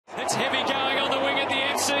It's heavy going on the wing at the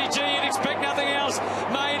MCG. You'd expect nothing else.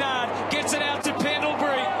 Maynard gets it out to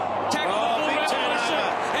Pendlebury. Tackle the full revolution.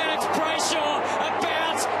 And it's Brayshaw. A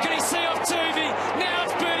bounce. Can he see off Tuvey? Now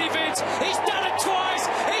it's Bernie Vince. He's done it twice.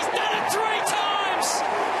 He's done it 3 times.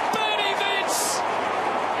 Bernie Vince.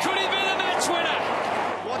 Could he be the match winner?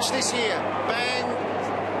 Watch this here. Bang.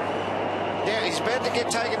 Now he's about to get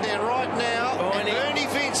taken down right now. And Bernie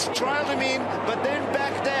Vince trailed him in, but then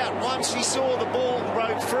backed out once he saw the ball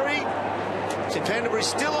broke free. So Pendlebury's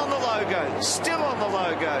still on the logo. Still on the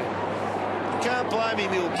logo. You can't blame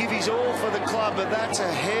him. He'll give his all for the club, but that's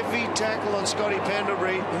a heavy tackle on Scotty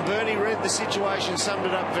Pendlebury. And Bernie read the situation, summed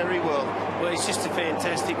it up very well. Well, he's just a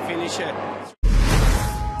fantastic finisher.